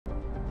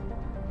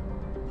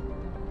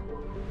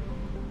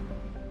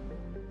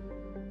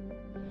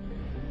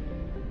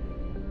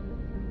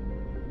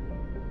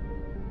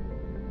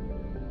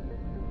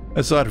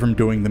Aside from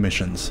doing the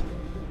missions.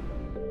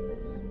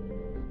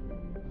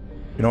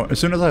 You know, as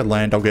soon as I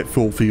land, I'll get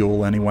full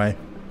fuel anyway.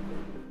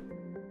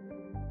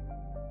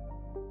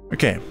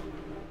 Okay.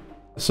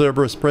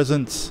 Cerberus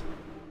presence,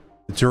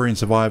 the Turian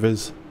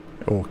survivors,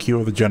 or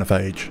cure the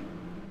genophage.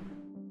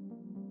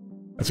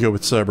 Let's go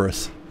with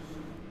Cerberus.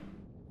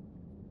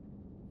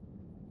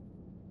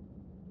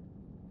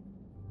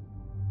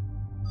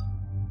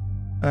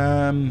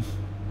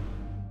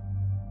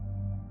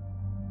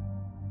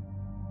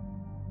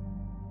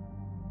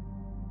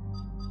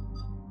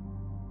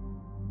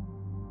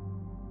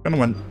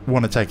 Gonna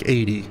want to take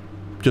 80,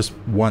 just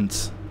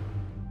once.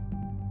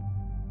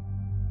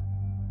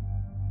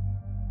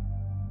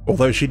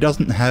 Although she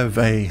doesn't have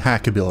a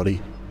hack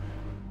ability.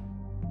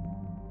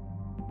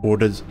 Or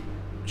does...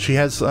 She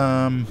has,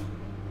 no.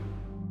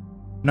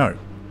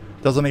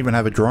 Doesn't even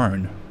have a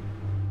drone.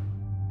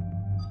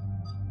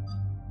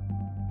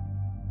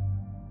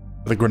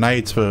 The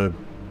grenades for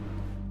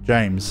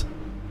James.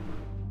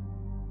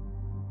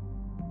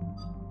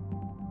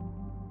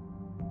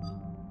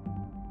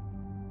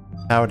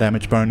 Power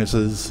damage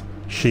bonuses,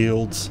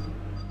 shields.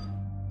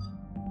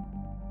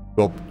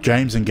 Well,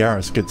 James and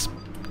Garrus gets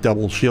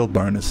double shield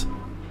bonus.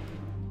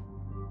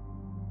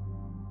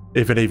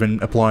 If it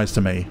even applies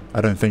to me.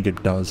 I don't think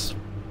it does.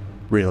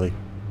 Really.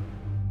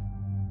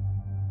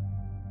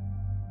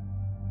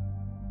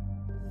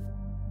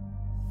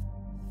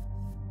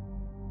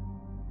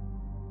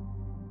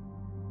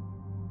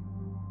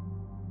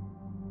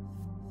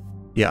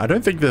 Yeah, I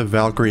don't think the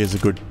Valkyrie is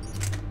that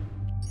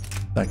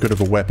good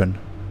of a weapon.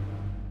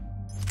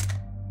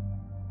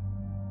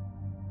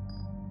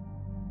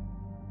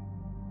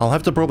 I'll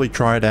have to probably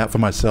try it out for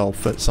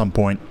myself at some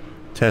point.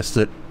 Test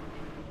it.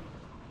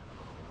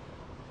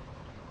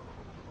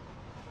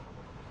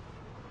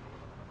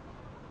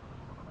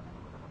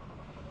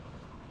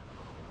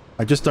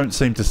 I just don't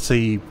seem to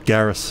see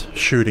Garrus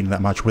shooting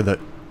that much with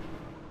it.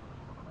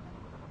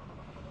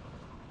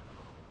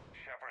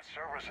 Shepard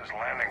services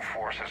landing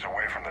forces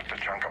away from the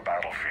Tuchanka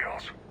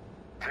battlefields.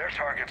 Their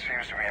target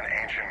seems to be an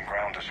ancient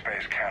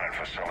ground-to-space cannon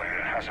facility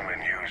that hasn't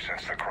been used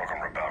since the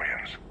Krogan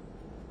rebellions.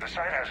 The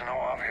site has no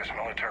obvious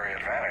military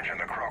advantage, and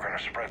the Krogan are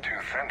spread too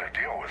thin to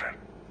deal with it.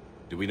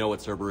 Do we know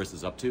what Cerberus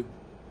is up to?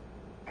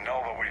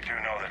 No, but we do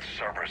know that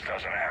Cerberus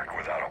doesn't act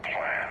without a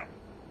plan.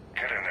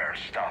 Get in there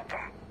and stop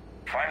them.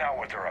 Find out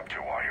what they're up to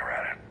while you're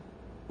at it.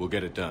 We'll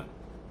get it done.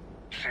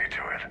 See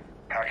to it.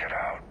 Hack it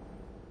out.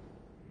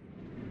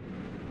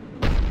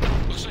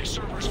 Looks like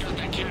Cerberus got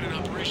that cannon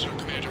operational,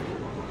 Commander.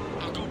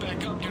 I'll go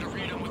back up, get a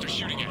read on what they're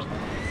shooting at.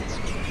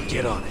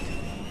 Get on it.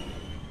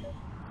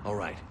 All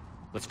right.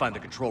 Let's find the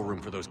control room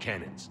for those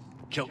cannons.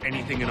 Kill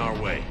anything in our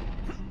way.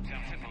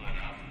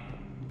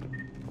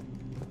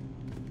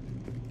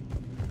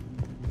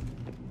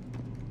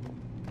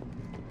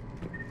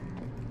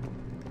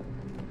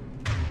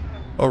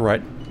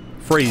 Alright.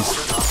 Freeze.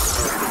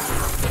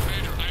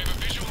 Commander, I have a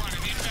visual on an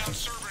inbound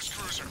Cerberus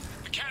cruiser.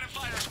 The cannon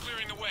fire is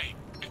clearing the way.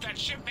 If that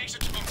ship makes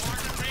it to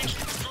bombardment range,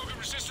 the Krogan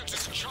resistance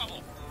is in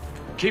trouble.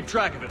 Keep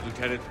track of it,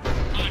 Lieutenant.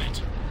 On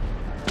it.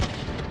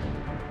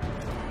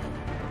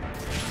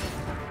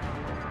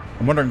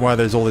 I'm wondering why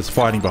there's all this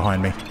fighting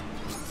behind me.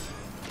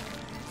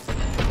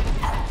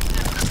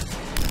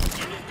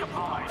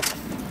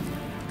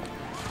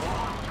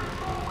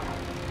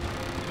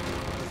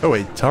 Oh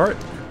wait, turret?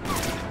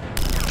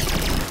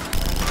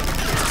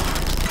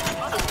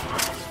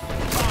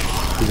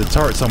 There's a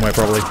turret somewhere,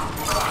 probably.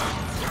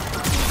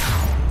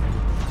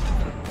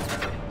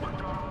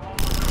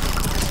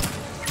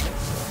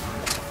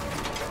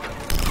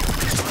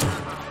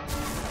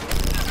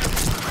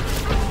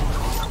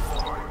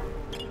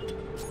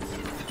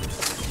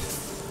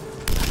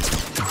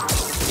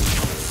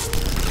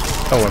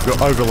 Oh, I've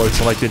got overload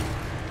selected.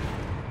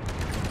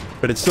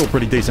 But it's still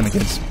pretty decent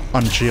against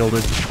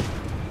unshielded.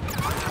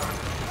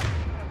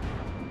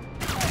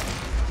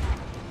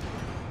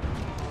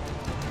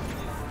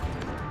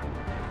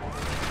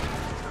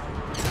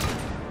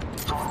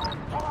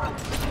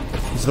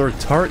 Is there a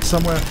turret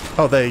somewhere?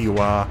 Oh, there you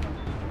are.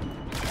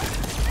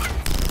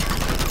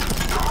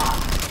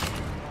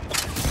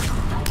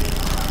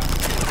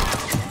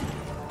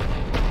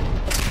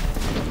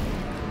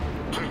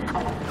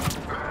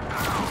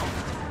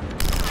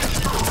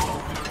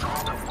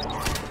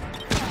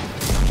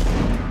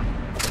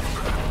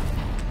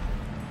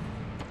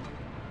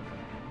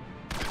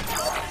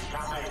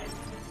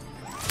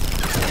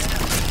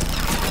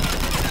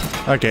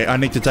 Okay, I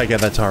need to take out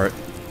that turret.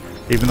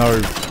 Even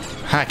though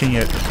hacking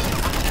it...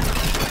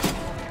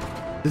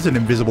 There's an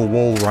invisible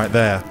wall right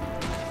there.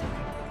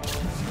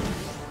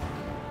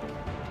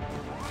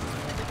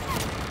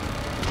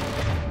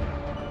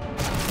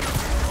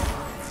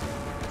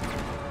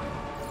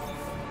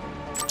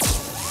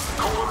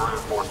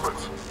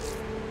 Reinforcements.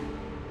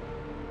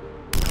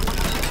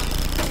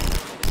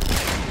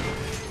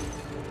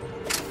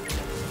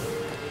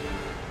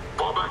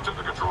 Fall back to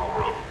the control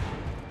room.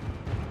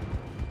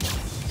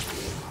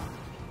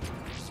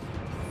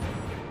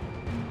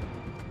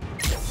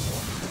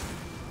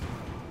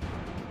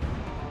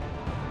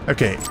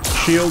 Okay,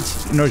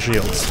 Shields? No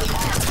shields.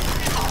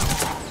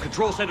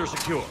 Control center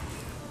secure.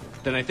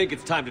 Then I think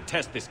it's time to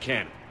test this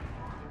cannon.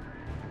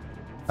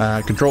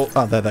 Control.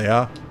 Oh, there they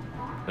are.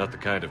 Not the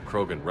kind of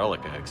Krogan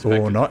relic I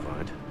expected Or not. to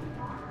find.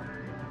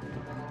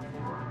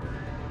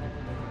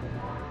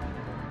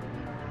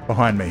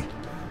 Behind me.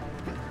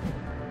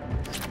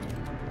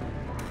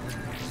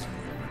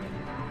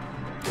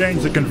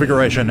 Change the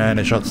configuration and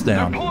it shuts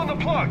down. Pulling the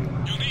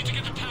plug. You'll need to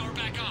get the power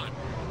back on.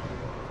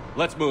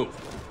 Let's move.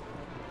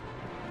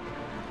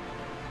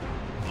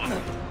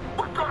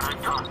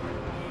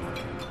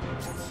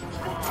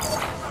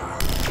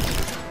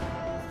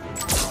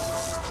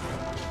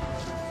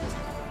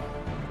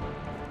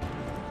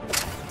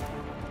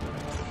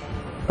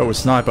 Oh, a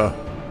sniper.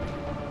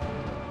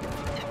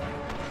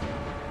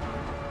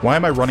 Why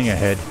am I running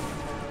ahead?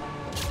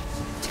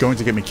 It's going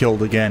to get me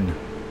killed again.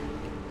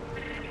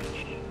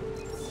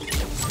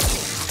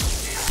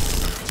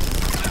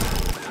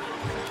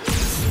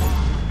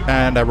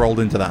 And I rolled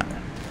into that.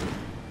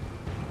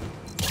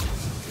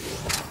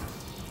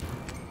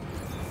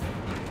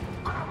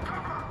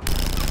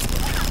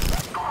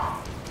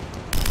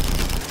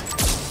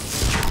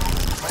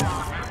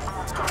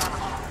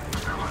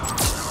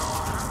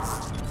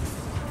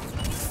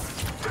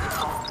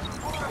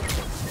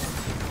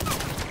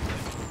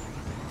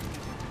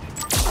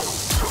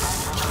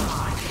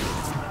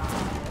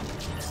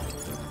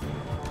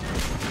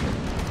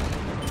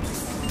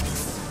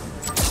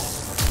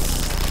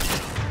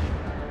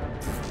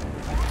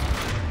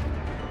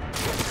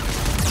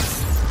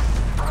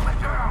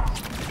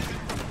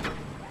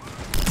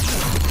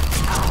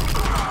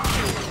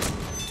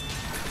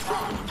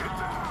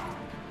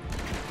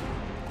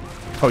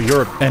 Oh,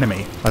 you're an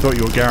enemy. I thought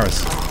you were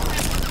Garrus.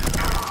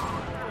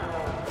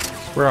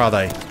 Where are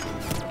they?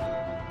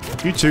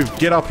 You two,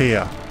 get up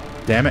here.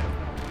 Damn it.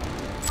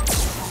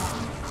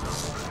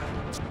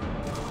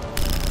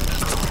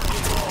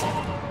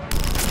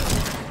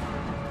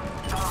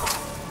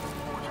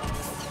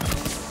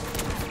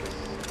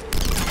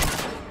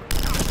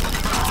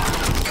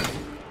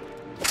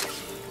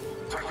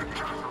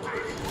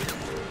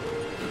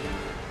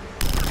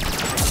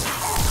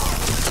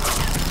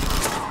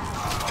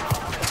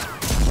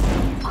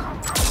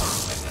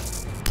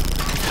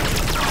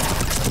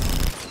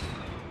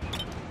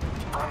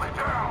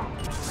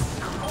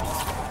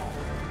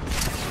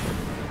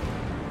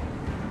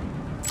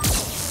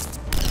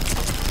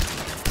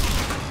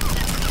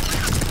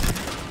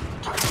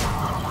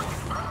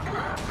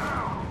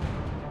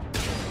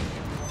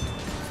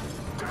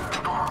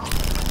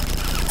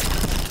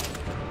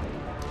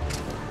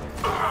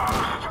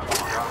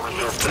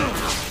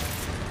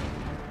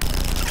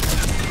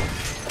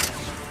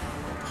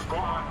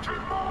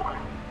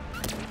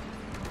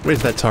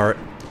 Where's that turret?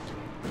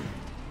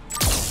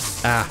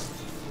 Ah.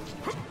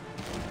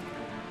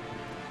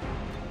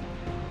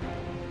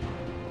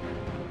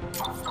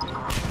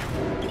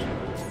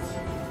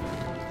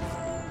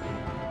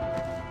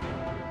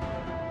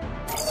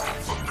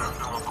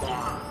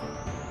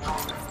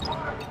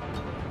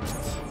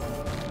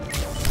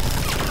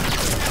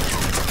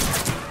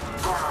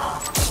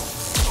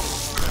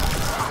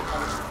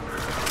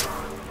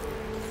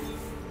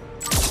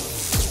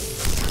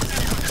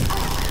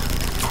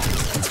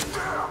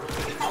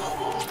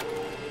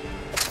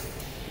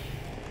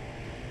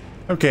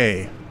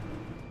 Okay.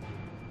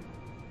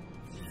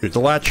 Shoot the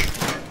latch.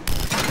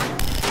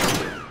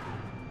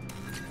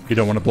 You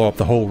don't want to blow up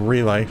the whole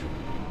relay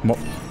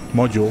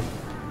module.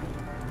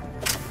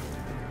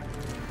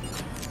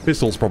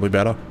 Pistol's probably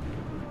better.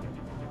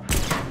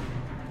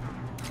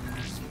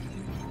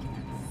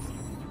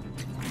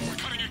 We're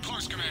cutting it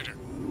close, Commander.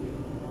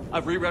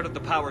 I've rerouted the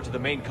power to the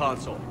main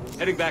console.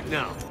 Heading back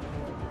now.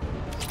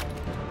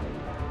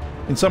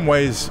 In some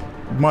ways,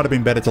 it might have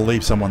been better to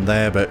leave someone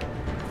there, but...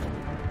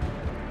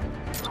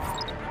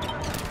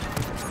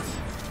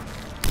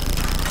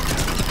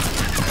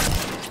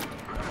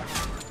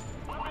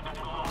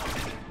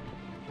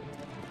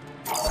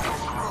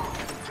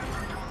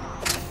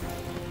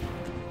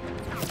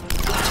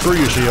 Screw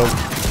your shield.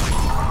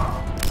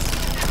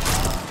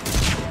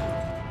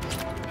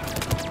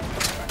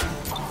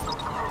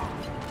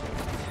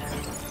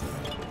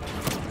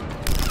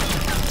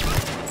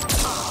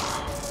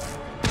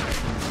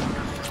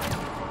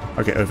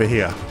 Okay, over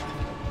here.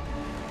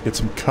 Get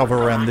some cover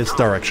around this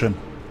direction.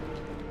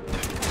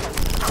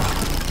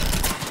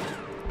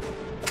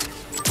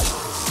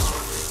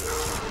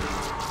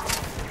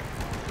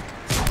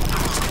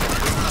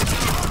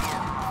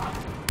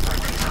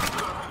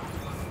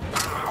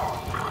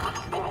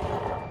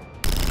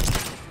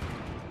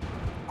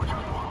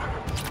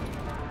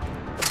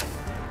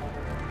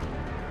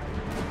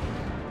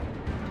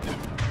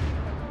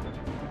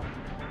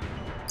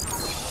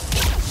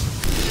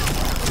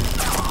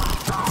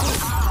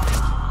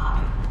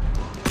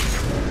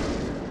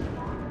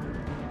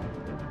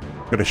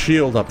 Got a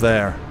shield up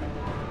there.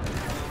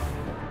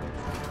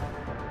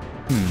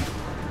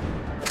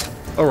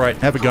 Alright,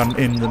 have a gun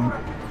in the...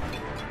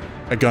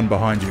 A gun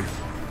behind you.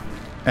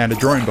 And a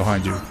drone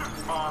behind you.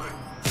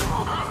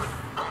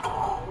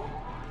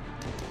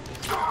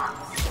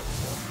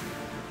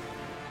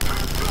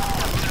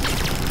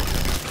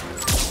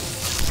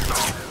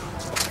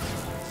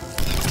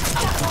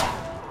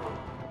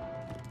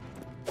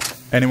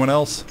 Anyone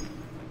else?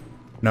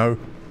 No?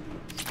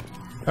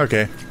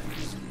 Okay.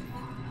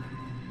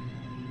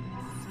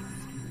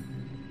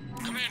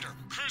 Commander,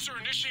 cruiser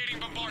initiating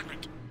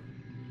bombardment.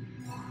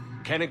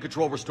 Cannon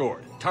control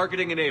restored.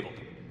 Targeting enabled.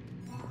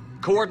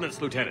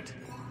 Coordinates, Lieutenant.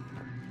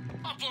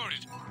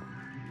 Uploaded.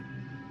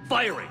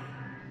 Firing!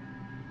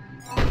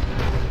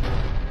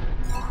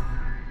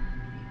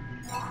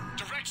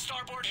 Direct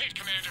starboard hit,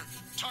 Commander.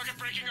 Target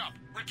breaking up.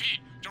 Repeat,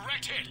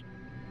 direct hit.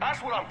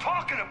 That's what I'm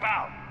talking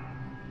about!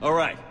 All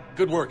right.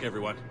 Good work,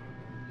 everyone.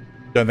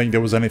 Don't think there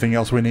was anything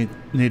else we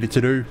needed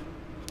to do.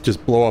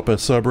 Just blow up a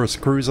Cerberus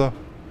cruiser.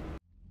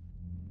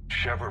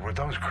 Shepard, with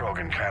those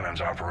Krogan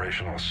cannons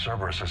operational,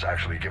 Cerberus has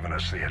actually given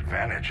us the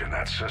advantage in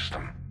that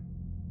system.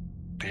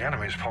 The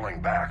enemy's pulling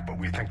back, but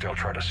we think they'll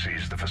try to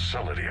seize the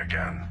facility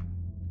again.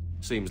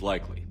 Seems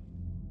likely.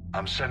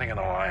 I'm sending an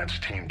Alliance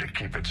team to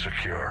keep it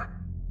secure.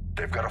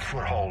 They've got a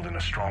foothold in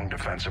a strong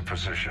defensive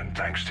position,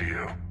 thanks to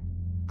you.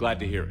 Glad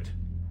to hear it.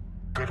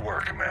 Good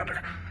work,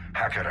 Commander.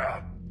 Hack it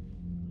out.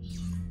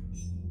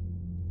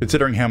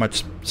 Considering how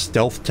much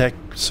stealth tech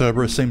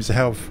Cerberus seems to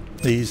have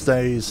these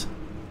days,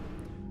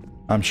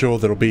 I'm sure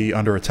that'll be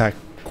under attack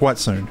quite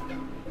soon.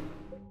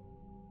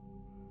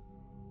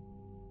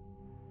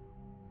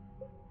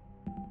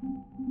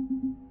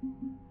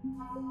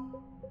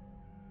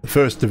 The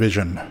 1st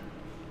Division.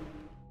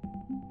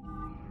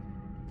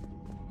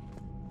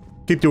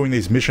 Keep doing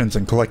these missions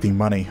and collecting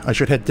money. I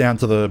should head down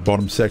to the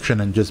bottom section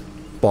and just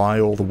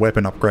buy all the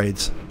weapon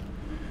upgrades,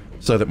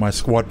 so that my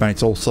squad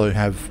mates also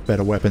have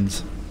better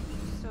weapons.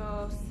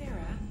 So,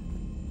 Sarah,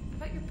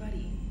 about your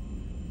buddy,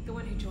 the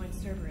one who joined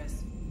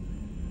Cerberus,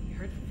 you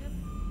heard from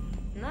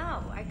him?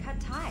 No, I cut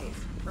ties.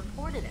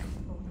 Reported him.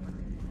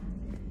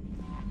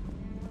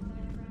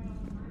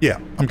 Yeah,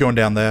 I'm going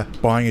down there,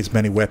 buying as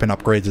many weapon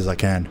upgrades as I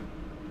can.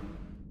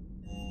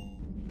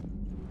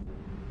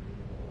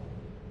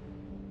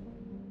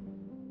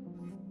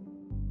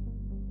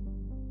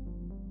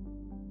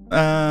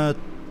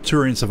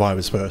 Turian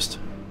survivors first.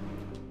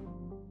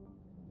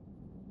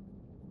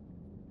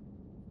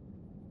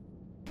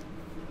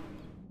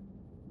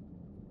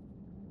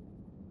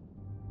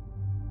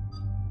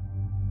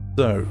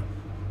 So,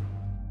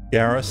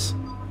 Garrus.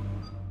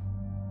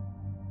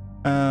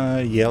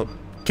 Yeah,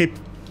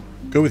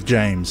 go with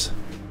James.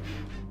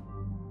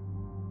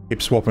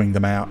 Keep swapping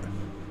them out.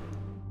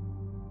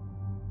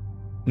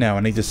 Now I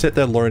need to set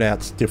their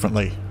loadouts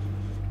differently.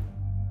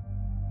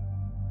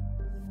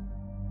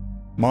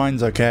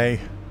 Mine's okay.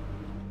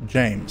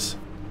 James.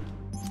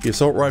 The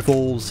assault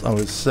rifles, I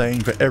was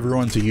saying for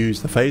everyone to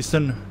use the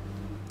Phaeston.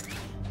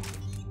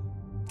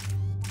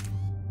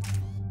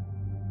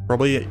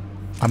 Probably,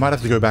 I might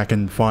have to go back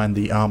and find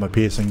the armor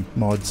piercing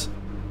mods.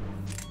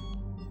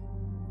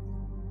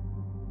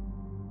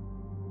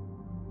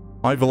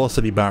 High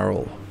velocity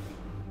barrel.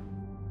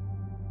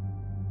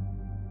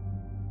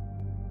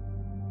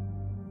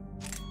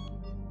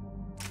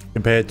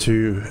 Compared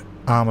to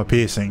armor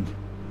piercing.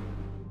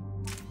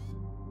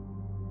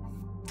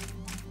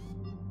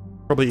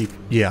 Probably,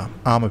 yeah,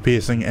 armor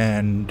piercing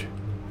and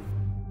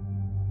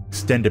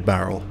extended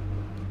barrel.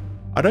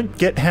 I don't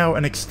get how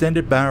an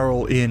extended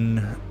barrel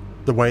in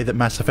the way that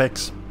Mass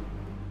Effect's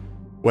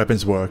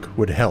weapons work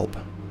would help.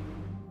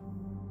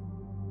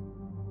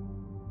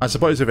 I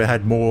suppose if it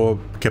had more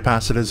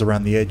capacitors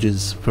around the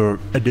edges for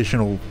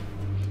additional,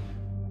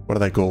 what are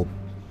they called?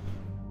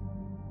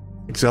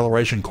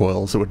 Acceleration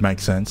coils, it would make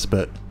sense,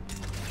 but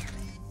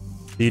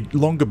the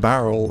longer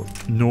barrel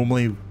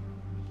normally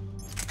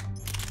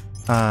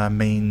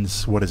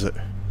means, what is it?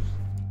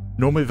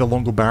 Normally the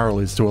longer barrel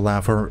is to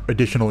allow for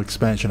additional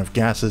expansion of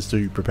gases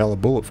to propel a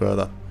bullet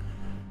further.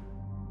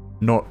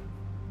 Not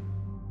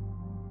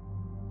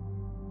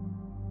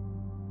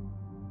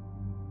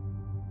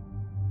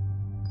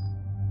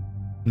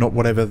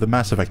whatever the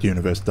Mass Effect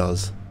universe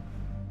does.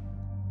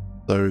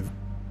 So,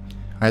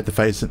 I had the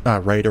face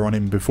Raider on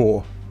him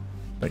before.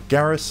 But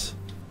Garrus,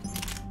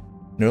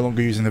 no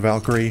longer using the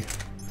Valkyrie,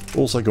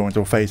 also going to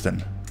a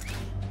Phaeston.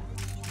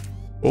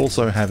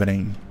 Also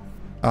having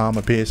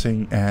armor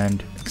piercing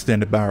and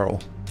extended barrel.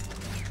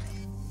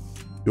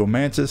 Your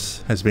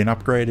Mantis has been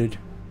upgraded.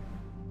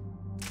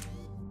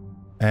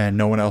 And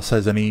no one else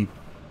has any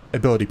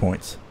ability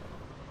points.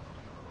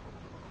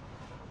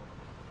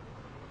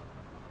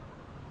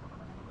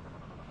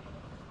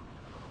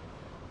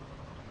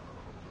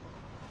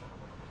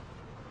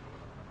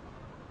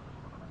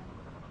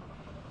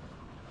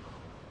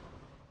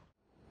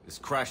 This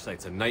crash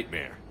site's a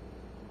nightmare.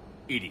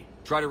 Edie,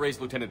 try to raise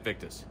Lieutenant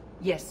Victus.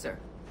 Yes, sir.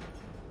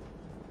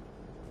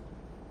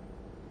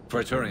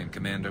 For a Turian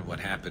commander, what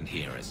happened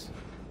here is...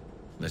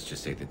 let's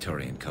just say the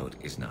Turian code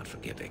is not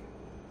forgiving.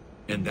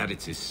 And that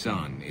it's his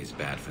son is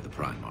bad for the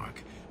Primarch.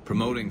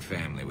 Promoting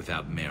family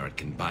without merit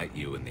can bite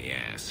you in the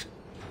ass.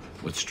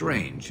 What's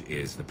strange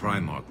is the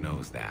Primarch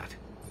knows that.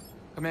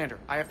 Commander,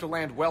 I have to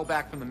land well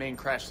back from the main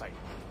crash site.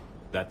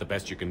 That the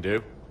best you can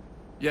do?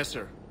 Yes,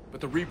 sir.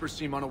 But the Reapers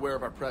seem unaware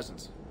of our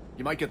presence.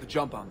 You might get the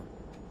jump on them.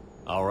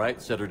 All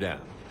right, set her down.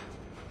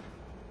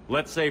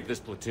 Let's save this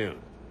platoon.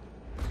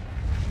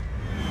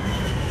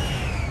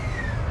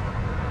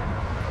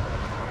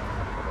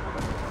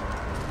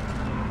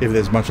 If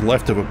there's much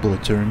left of a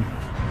platoon.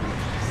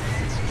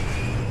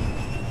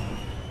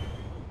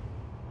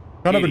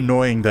 Kind of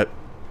annoying that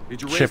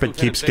Did you raise Shepard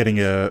Lieutenant keeps getting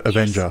a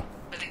Avenger.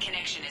 But the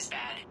connection is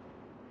bad.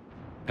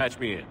 Patch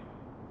me in.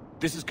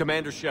 This is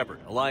Commander Shepard,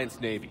 Alliance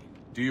Navy.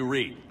 Do you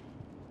read?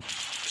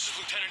 This is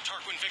Lieutenant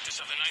Tarquin Victus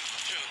of the 9th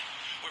Platoon.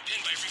 We're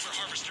pinned by Reaper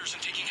harvesters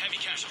and taking heavy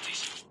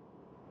casualties.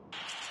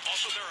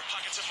 Also, there are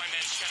pockets of my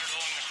men scattered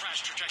along the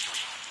crash trajectory.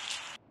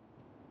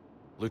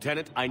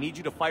 Lieutenant, I need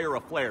you to fire a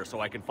flare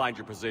so I can find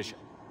your position.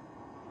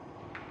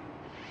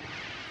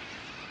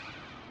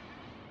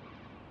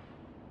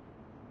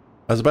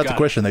 I was about to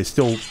question, they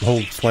still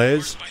hold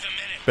flares,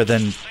 but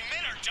then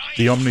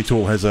the Omni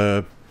tool has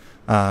a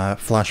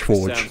flash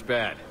forge, Sounds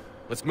bad.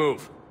 Let's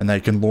move. and they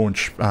can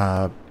launch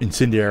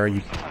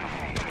incendiary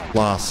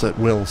blasts at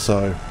will,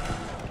 so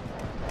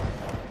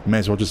may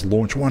as well just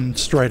launch one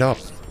straight up.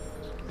 A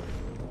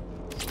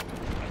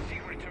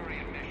secret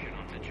Turian mission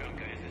on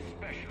Tuchanka is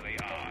especially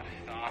odd.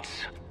 Thoughts?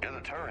 You're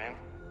the Turian.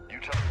 You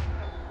tell...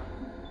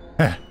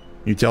 Heh,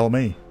 you tell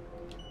me.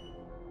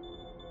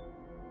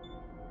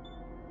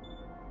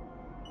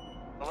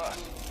 I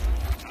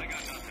got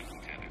nothing,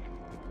 Lieutenant.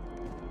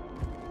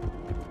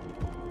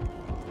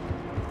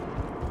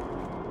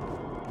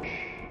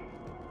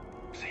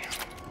 See him.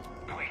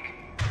 Quick.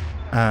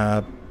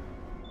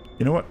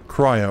 You know what?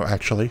 Cryo,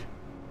 actually.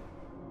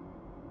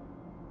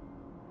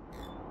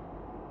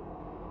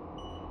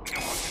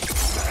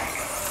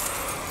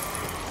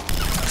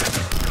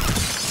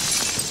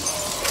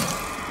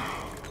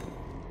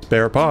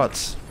 Spare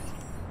parts.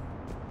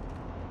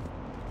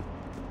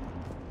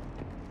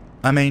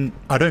 I mean,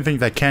 I don't think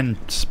they can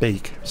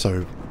speak,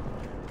 so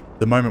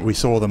the moment we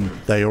saw them,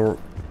 they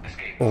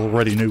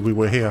already knew we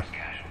were here.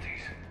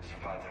 Casualties.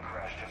 Survived the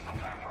crash just in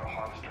time for a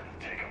harvester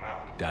to take him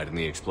out. Died in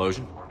the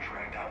explosion? Or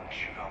dragged out and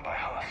chewed on by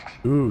husks.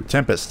 Ooh,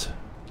 Tempest.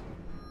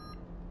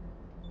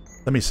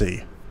 Let me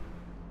see.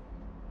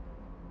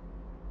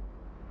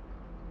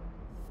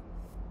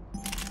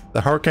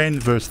 The Hurricane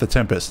versus the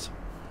Tempest.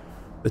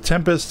 The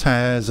Tempest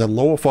has a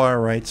lower fire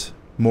rate,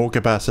 more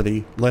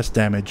capacity, less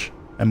damage,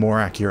 and more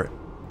accurate.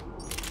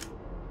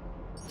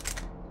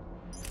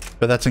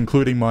 But that's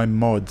including my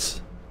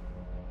mods.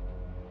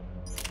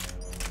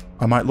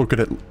 I might look at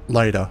it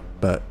later,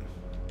 but...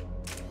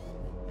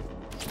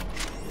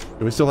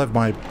 Do we still have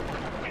my...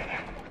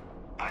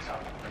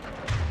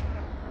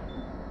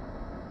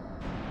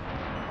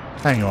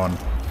 Hang on.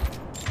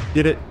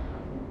 Did it?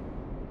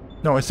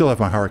 No, I still have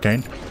my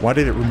Hurricane. Why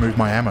did it remove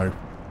my ammo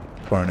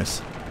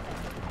bonus?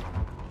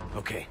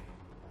 Okay.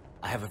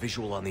 I have a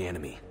visual on the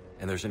enemy,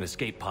 and there's an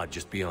escape pod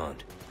just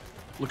beyond.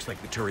 Looks like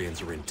the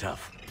Turians are in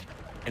tough.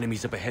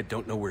 Enemies up ahead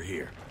don't know we're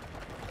here.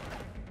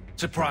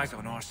 Surprise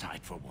on our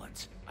side for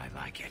once. I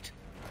like it.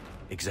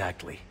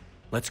 Exactly.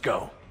 Let's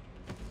go.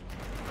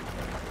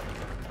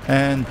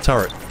 And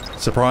turret.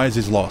 Surprise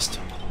is lost.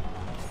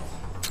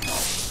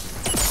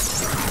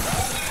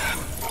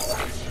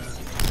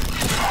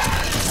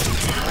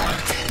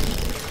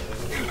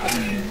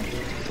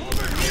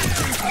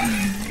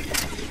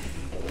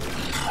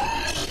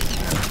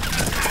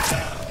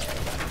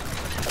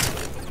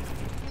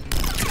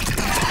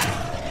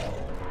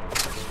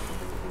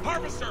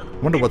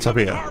 Wonder what's up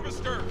here.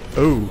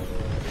 Ooh.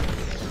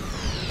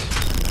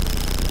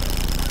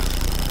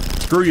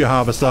 Screw you,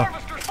 Harvester.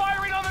 Harvester's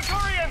firing on the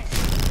Turians!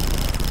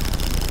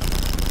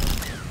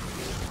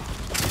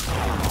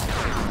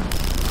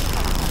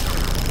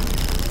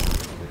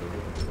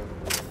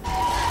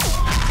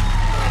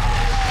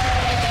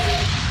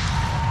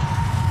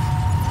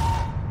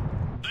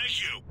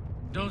 Thank you.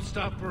 Don't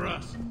stop for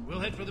us.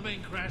 We'll head for the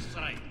main crash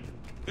site.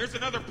 There's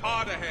another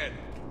pod ahead.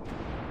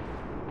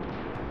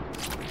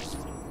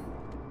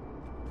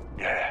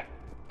 Yeah,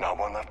 not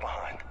one left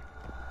behind.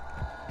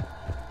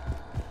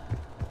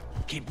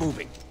 Keep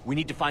moving. We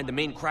need to find the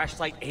main crash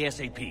site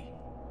ASAP.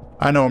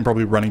 I know I'm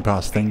probably running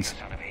past things.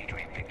 Son of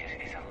Adrian Victus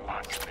is a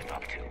lot to live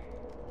up to.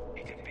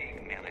 It's a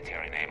big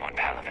military name on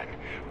Palaven.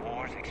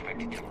 War's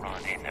expected to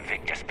run in the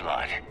Victus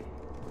blood.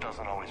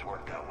 Doesn't always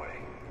work that way.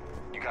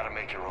 You gotta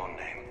make your own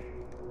name.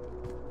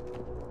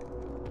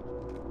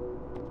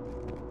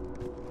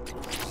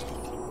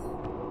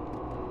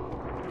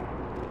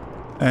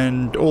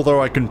 And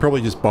although I can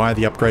probably just buy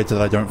the upgrades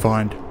that I don't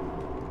find.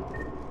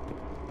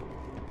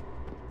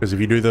 Because if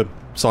you do the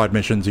side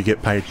missions, you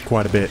get paid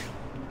quite a bit.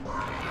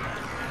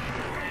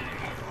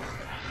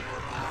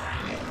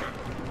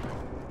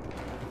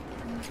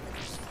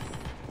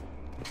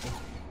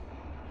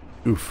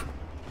 Oof.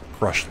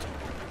 Crushed.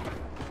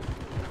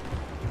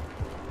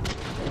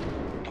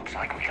 Looks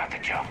like we got the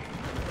jump.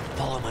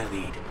 Follow my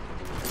lead.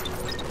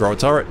 Throw a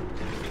turret.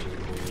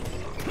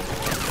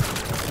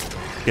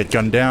 Get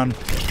gunned down.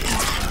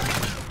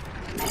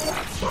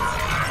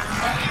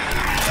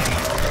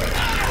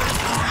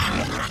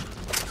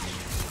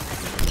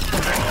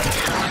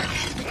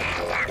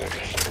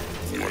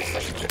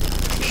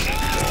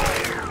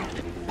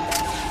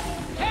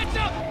 Heads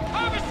up!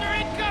 Harvester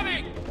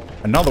incoming!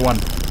 Another one.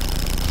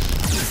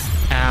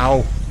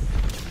 Ow.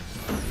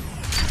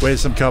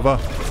 Where's some cover?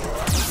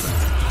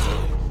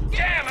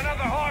 Damn,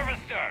 another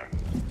harvester!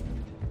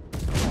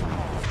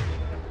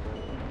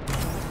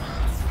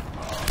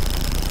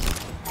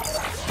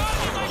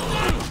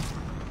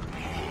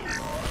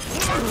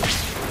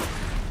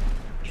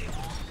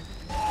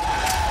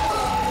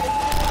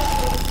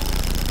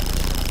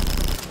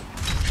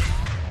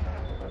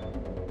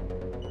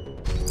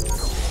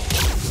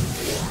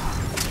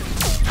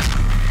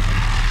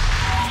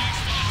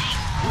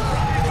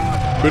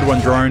 Good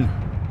one, drone.